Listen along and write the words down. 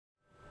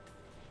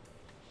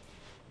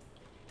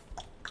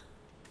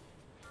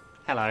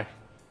Hello.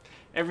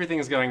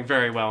 Everything's going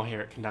very well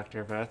here at Conductor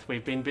of Earth.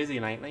 We've been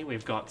busy lately.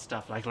 We've got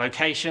stuff like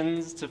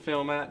locations to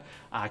film at,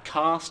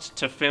 cast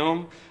to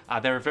film.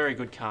 They're a very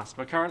good cast.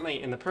 We're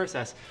currently in the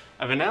process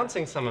of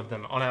announcing some of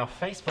them on our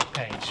Facebook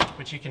page,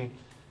 which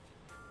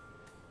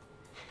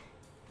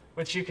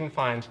you can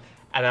find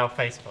at our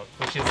Facebook,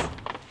 which is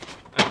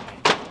okay.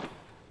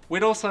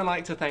 We'd also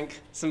like to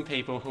thank some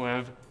people who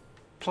have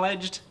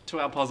pledged to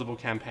our Possible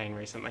campaign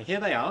recently.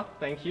 Here they are.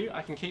 Thank you.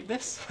 I can keep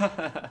this.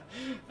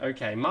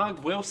 Okay,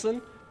 Mark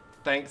Wilson.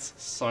 Thanks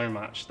so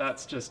much.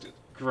 That's just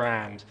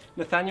grand.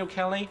 Nathaniel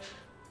Kelly,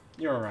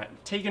 you're all right.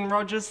 Tegan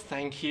Rogers,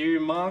 thank you.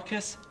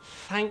 Marcus,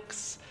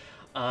 thanks.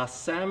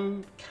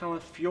 Sam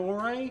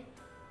Calafiore,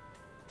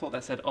 thought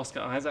that said Oscar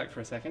Isaac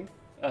for a second.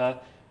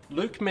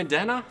 Luke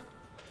Medina,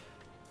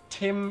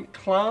 Tim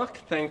Clark,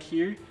 thank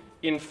you.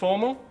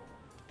 Informal,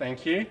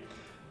 thank you.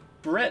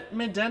 Brett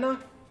Medina,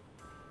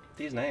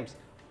 these names.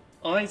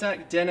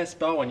 Isaac Dennis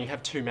Bowen, you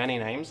have too many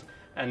names.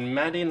 And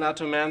Maddie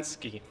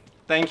Latumansky.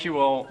 Thank you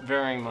all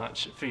very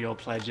much for your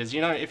pledges.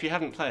 You know, if you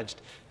haven't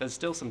pledged, there's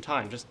still some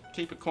time. Just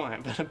keep it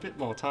quiet, but a bit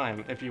more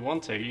time if you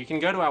want to. You can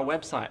go to our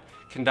website,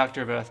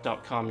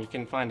 conductorofearth.com. You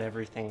can find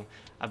everything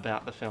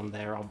about the film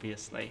there,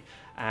 obviously.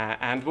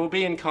 And we'll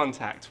be in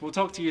contact. We'll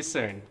talk to you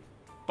soon.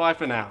 Bye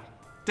for now.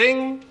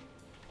 Ding!